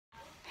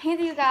Hey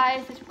there you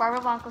guys, it's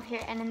Barbara Blanco here,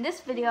 and in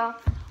this video,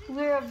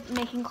 we're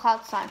making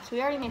cloud slime. So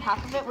we already made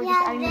half of it, we're just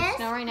adding the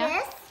snow right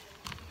now.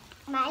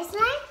 My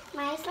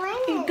slime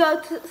is go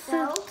to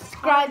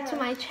subscribe to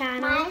my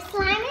channel. My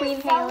slime Queen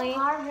is Haley. so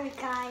harder,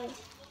 guys.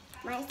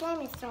 My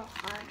slime is so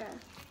harder.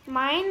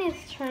 Mine is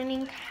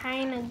turning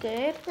kind of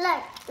good.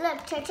 Look,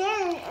 Tata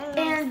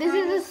And this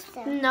is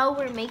the snow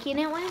we're making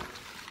it with.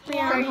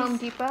 From Home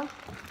Depot.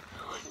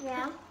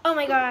 Yeah. Oh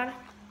my god.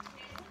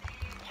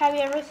 Have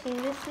you ever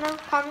seen this snow?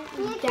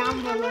 Comment down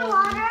Give me below.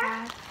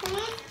 water,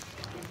 please.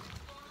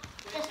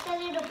 Just a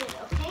little bit,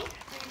 okay?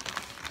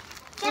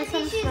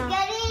 Jesse, she's snow.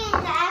 getting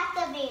the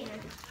activator.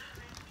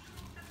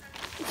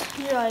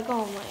 You're like,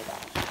 oh my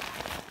god.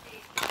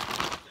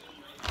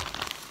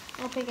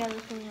 I'll pick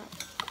everything up.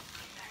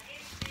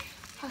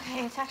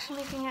 Okay, it's actually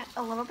making it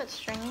a little bit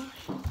stringy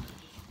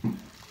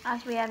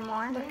as we add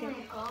more. Oh my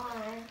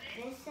god,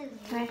 this is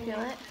Can I feel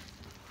it?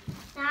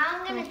 Now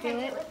I'm Can I going to feel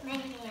touch it? it with my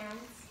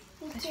hands.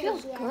 This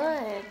feels good.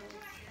 I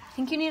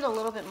think you need a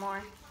little bit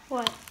more.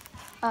 What?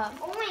 Oh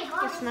my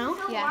god, The snow?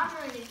 this is so Yeah.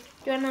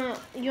 watery.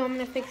 You want me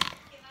to fix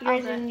I'll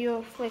yours do it. and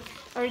you'll fix,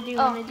 or do you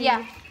Oh, want to do?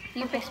 yeah.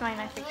 You fix mine,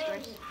 I fix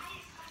yours.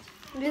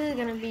 This is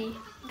gonna be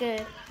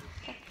good.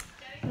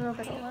 A little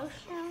bit of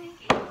lotion.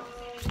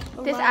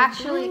 This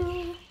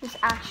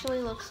actually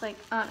looks like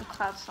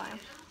cloud slime.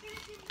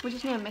 We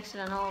just need to mix it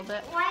in a little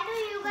bit. Why do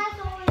you guys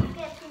always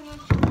get too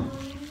much glue?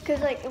 Cause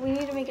like we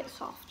need to make it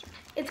softer.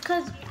 It's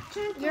cause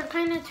you're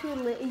kind of too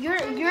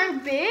you're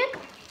big,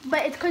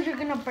 but it's cause you're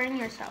gonna burn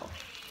yourself.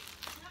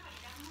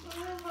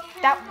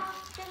 That-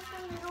 Just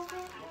a little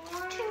bit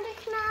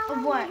more.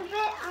 Of what? A little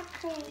bit of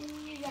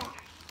cream. Yeah.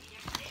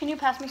 Can you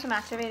pass me some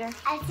activator?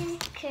 I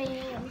think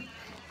cream.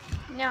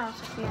 No,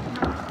 Sophia.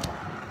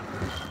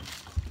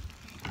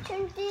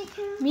 Can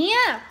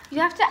Mia, you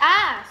have to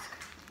ask.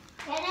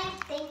 I?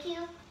 Thank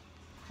you.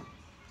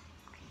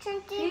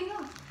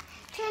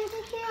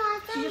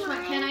 She just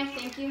went, can I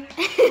thank you?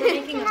 We're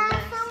making a Can I mess.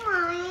 have some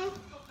mine?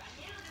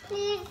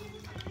 Please.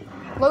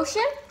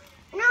 Lotion?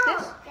 No.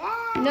 This?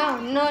 Yeah.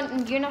 No,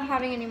 you're not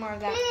having any more of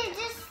that. Please,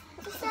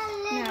 just a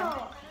little.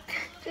 No.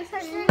 Just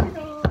like I need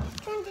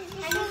some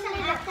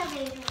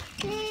activator.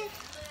 Please.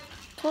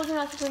 Told you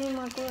not to put any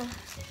more glue.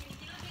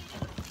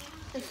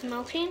 it's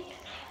melting.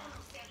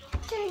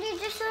 Cindy,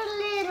 just a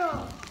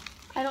little.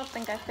 I don't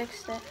think I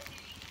fixed it.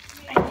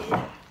 I did.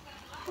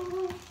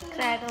 Because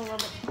I had a little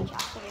bit too much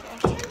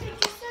activator. Cindy,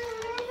 just a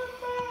little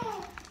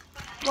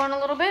bit. Want a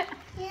little bit?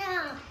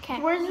 Yeah. Okay.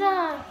 Where's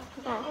the?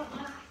 Oh.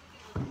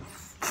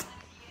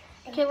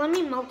 Okay, let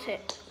me melt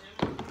it.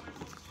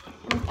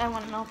 I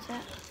want to melt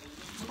it.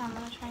 So I'm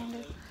going to try and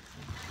do.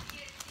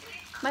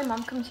 My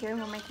mom comes here and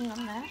we're making a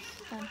mess.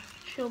 Then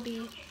She'll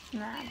be.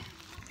 mad.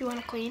 You want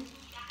to clean?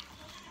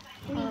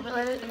 A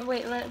little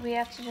bit. We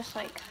have to just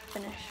like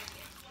finish.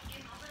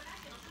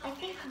 I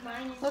think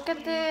mine is. Look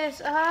at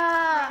this.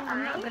 Ah,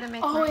 I'm not going to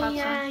make more Oh cloud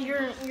yeah,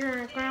 slime.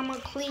 your grandma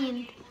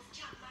cleaned.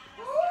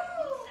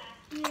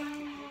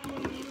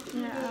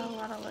 Yeah, a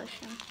lot of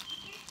lotion.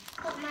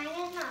 But mine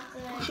is not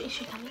good. Is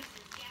she coming?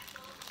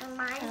 And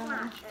mine is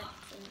not good.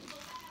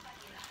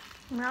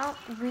 No,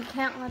 we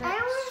can't let it I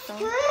was soak.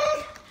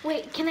 good.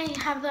 Wait, can I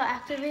have the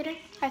activator?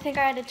 I think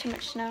I added too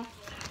much snow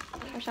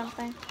or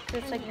something.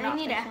 It's like I not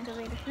need fixing.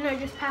 activator. No,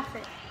 just pass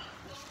it.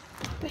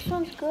 This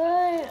one's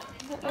good.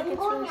 Look, I'm it's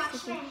going really to wash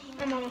sticky. my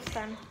hands. I'm almost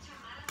done.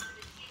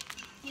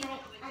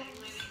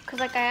 Cause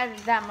like I added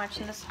that much,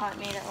 and this is how it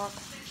made it look.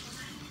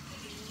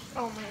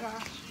 Oh my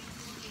gosh.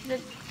 Is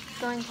it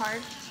going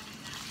hard?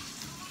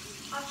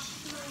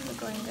 It's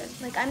going good.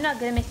 Like I'm not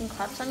good at making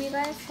clouds on you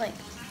guys. Like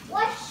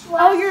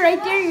Oh, you're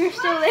right there. You're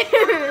still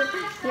there.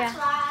 yeah.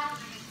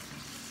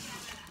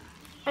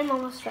 I'm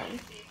almost done.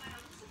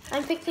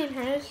 I'm fixing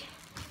hers.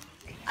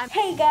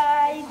 Hey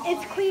guys,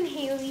 it's Queen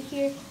Haley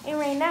here, and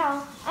right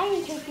now I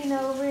am taking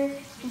over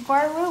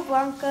Barbara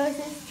Blanco's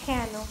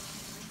channel.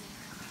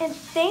 And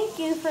thank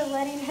you for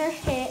letting her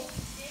hit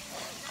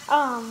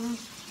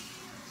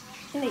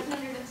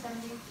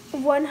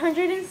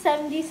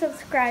 170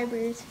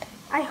 subscribers.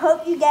 I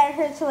hope you get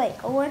her to like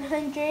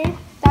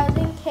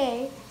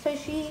 100,000K, so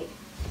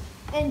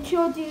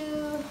she'll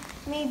do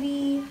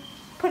maybe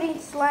putting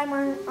slime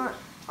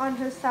on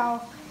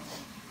herself.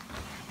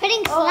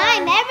 Putting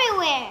slime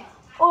everywhere.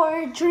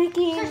 Or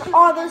drinking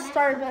all the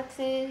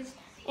Starbuckses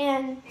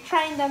and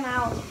trying them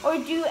out. Or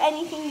do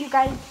anything you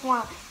guys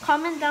want.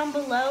 Comment down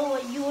below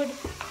what you would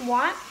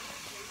want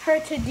her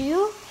to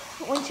do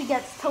when she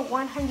gets to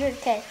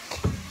 100K.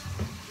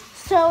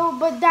 So,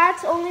 but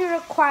that's only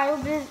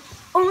required. There's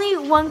only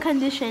one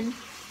condition.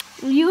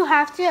 You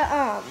have to,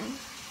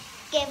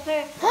 Give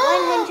her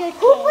 100K.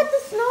 Who put the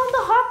snow on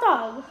the hot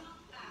dog?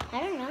 I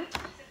don't know.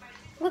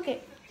 Look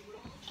it.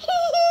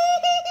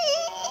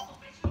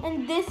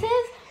 And this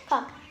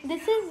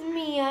is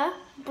Mia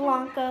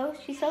Blanco.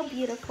 She's so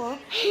beautiful.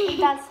 And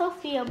that's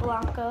Sophia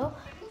Blanco.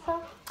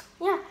 So,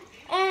 yeah.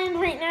 And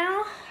right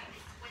now,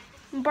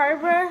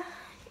 Barbara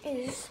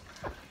is...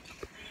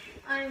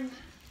 I'm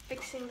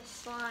fixing the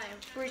slime.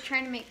 We're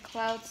trying to make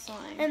cloud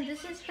slime. And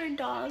this is her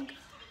dog.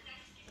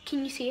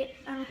 Can you see it?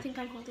 I don't think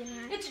I'm holding it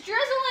right. It's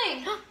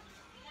drizzling.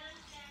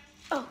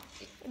 Oh,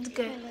 it's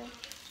good.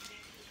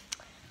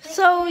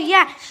 So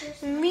yeah,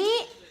 me,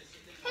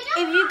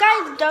 if you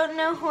guys don't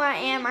know who I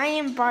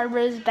am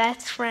Barbara's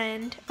best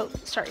friend. Oh,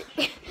 sorry.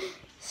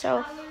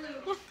 So,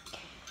 yeah.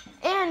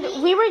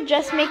 And we were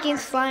just making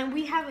slime.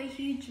 We have a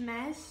huge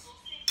mess,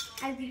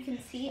 as you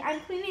can see.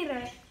 I'm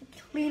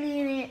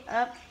cleaning it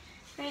up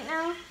right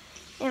now.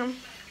 And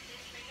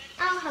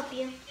I'll help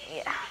you.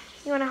 yeah,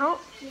 you wanna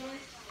help? Yeah.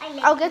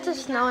 I'll get the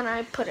snow and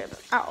I'll put it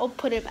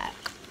back.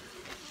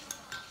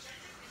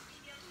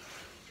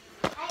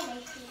 I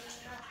like cleaning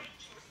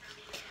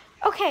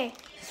up. Okay,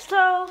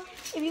 so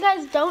if you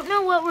guys don't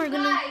know what we're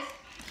gonna. Guys,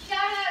 shout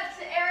out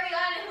to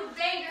Ariana who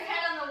banged her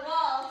head on the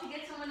wall to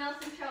get someone else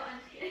in trouble. I'm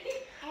just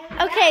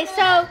kidding. Okay,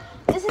 so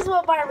this is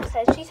what Barbara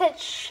said. She said,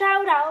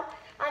 shout out.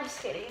 I'm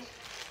just kidding.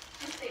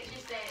 Just say it.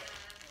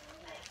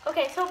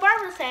 Okay, so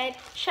Barbara said,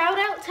 shout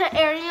out to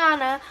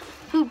Ariana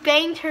who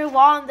banged her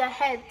wall on the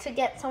head to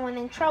get someone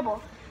in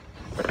trouble.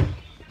 And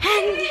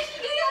She's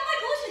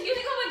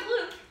using all my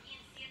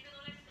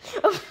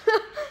glue.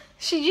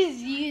 she just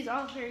used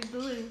all her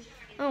glue.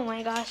 Oh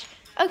my gosh.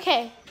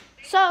 Okay,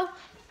 so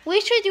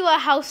we should do a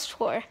house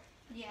tour.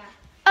 Yeah.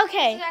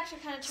 Okay, This is actually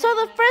kind of so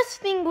the first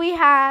thing we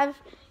have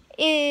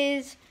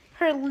is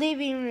her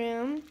living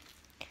room.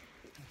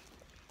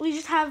 We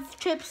just have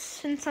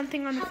chips and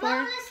something on the How floor.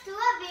 about let's do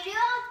a video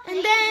of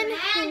And playing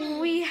then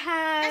Granny. we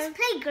have Let's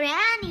play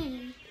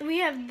Granny.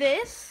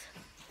 this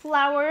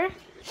flower,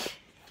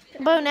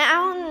 but I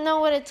don't know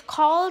what it's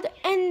called.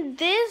 And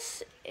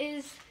this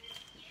is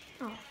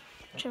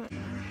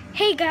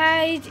hey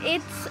guys,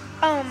 it's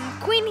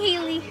Queen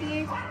Haley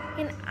here,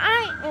 and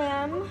I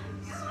am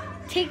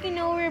taking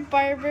over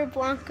Barbara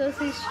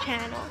Blancos'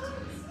 channel.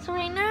 So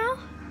right now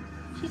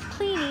she's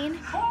cleaning,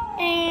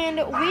 and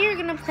we're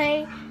gonna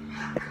play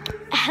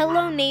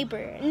Hello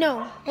Neighbor.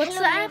 No, what's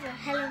Hello that? Neighbor.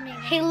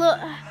 Hello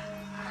Neighbor.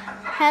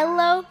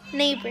 Hello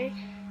Neighbor.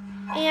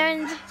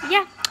 And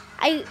yeah,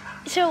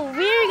 so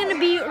we're gonna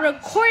be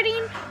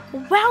recording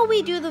while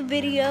we do the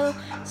video.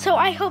 So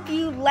I hope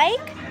you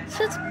like,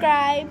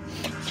 subscribe,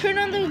 turn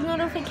on those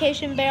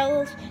notification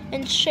bells,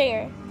 and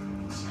share.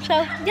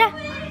 So yeah,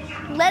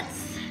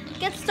 let's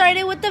get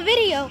started with the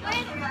video.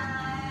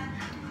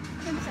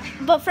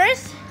 But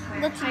first,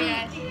 let's be.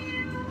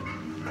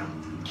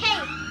 Okay.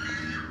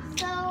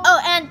 So.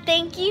 Oh, and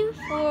thank you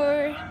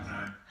for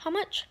how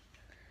much?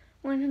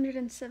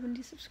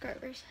 170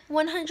 subscribers.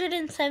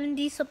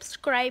 170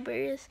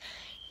 subscribers.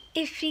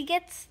 If she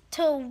gets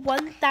to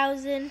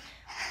 1,100,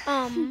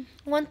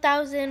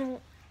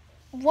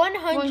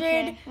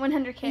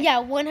 100K.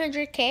 yeah,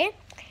 100K,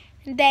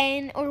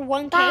 then or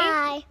 1K,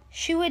 Bye.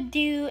 she would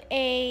do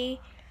a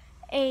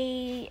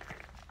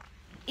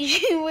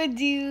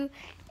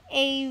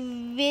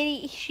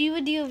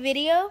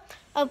video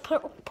of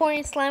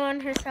pouring slime on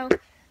herself.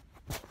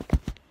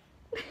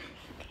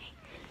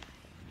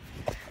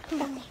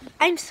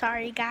 I'm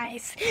sorry,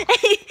 guys.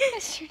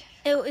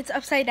 It's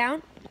upside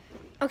down?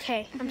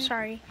 Okay, I'm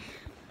sorry.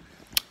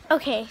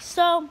 Okay,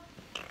 so,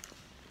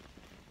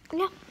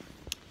 yeah.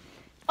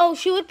 Oh,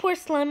 she would pour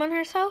slime on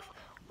herself?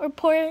 Or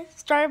pour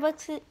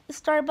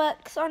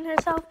Starbucks on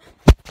herself?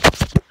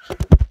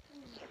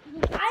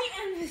 I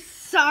am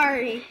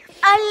sorry.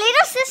 Our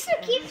little sister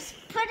keeps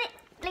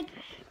putting,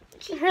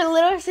 Her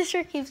little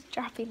sister keeps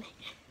dropping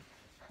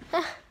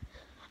it.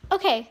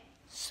 Okay.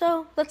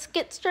 So let's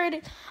get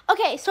started.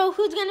 Okay, so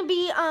who's gonna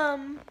be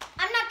I'm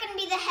not gonna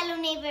be the Hello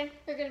Neighbor.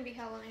 You're gonna be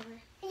Hello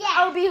Neighbor. Yeah.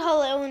 I'll be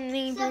Hello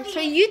Neighbor. Sophie. So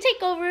you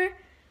take over,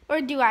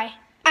 or do I?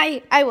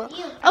 I will.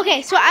 You.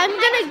 Okay, so I'm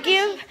gonna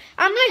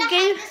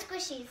the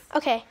squishies.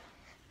 Okay.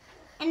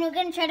 And we're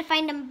gonna try to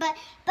find them. But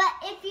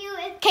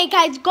if Okay,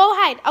 guys, go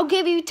hide. I'll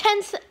give you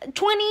 10,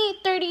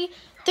 20,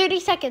 30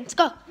 seconds.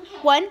 Go.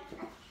 1,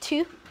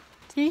 2,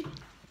 3,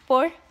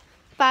 4,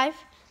 5,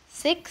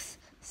 6,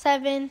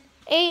 7,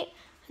 8,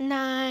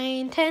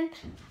 9, 10,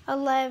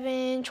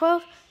 11,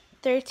 12,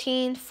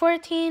 13,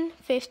 14,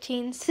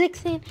 15,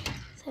 16,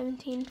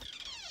 17,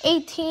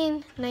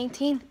 18,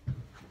 19.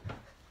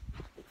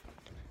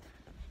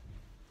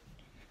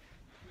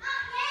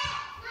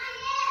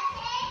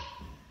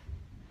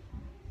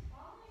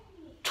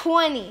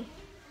 20,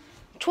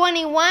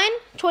 21,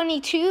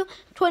 22,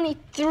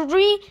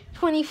 23,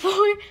 24,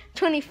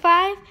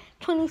 25,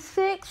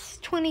 26,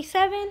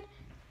 27,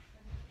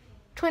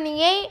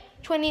 28,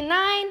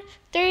 29,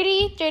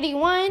 30,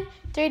 31,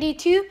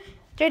 32,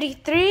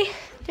 33,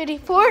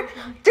 34,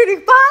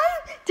 35,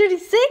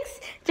 36,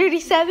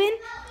 37,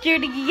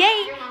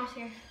 38, Your mom's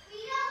here.